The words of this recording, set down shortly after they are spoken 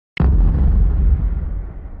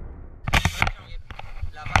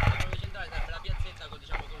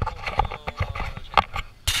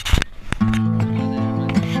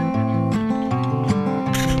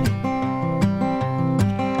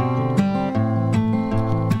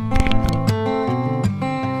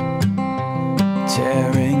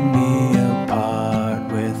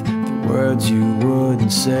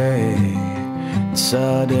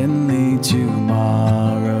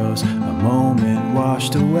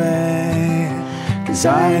washed away. 'Cause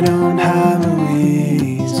I don't have a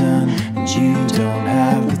reason, and you don't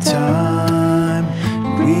have the time.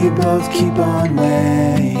 We both keep on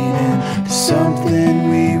waiting for something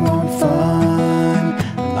we won't find.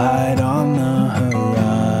 The light on the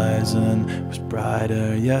horizon was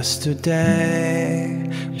brighter yesterday,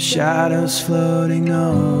 with shadows floating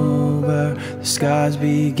over, the skies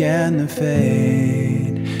began to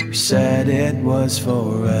fade. We said it was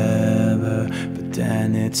forever, but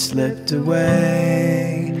then it slipped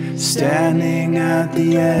away. Standing at the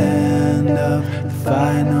end of the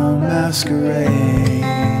final masquerade,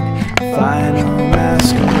 the final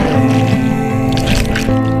masquerade.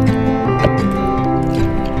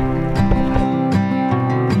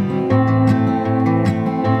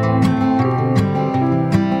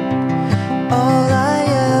 All I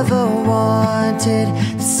ever wanted,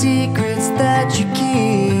 the secrets that you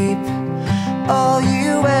keep. All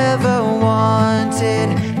you ever wanted,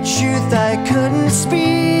 truth I couldn't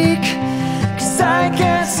speak. 'Cause I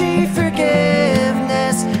can't see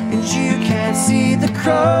forgiveness, and you can't see the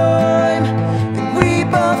crime. And we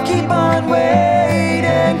both keep on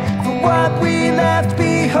waiting for what we left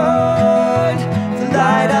behind. The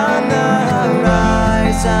light on the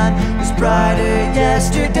horizon was brighter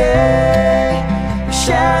yesterday,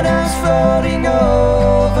 shadows floating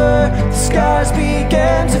over, the scars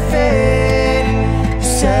began to fade. You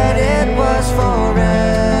said it was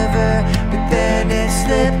forever, but then it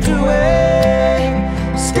slipped away.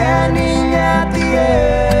 Standing at the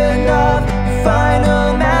end of the final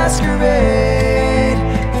masquerade,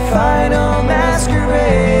 the final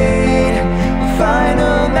masquerade, the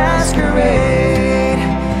final masquerade.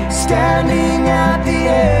 Standing at the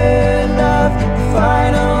end of the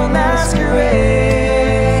final masquerade.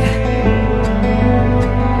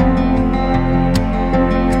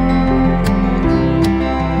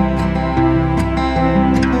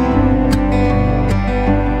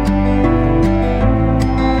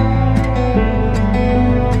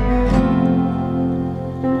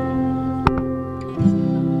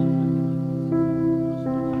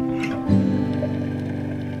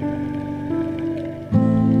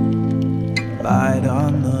 Light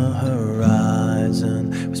on the horizon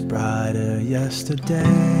was brighter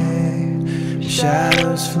yesterday,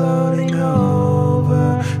 shadows floating over,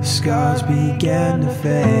 scars began to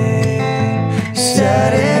fade.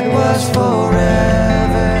 Said it was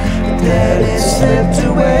forever, but then it slipped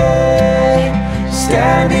away.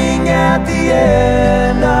 Standing at the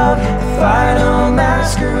end of the final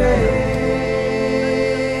masquerade.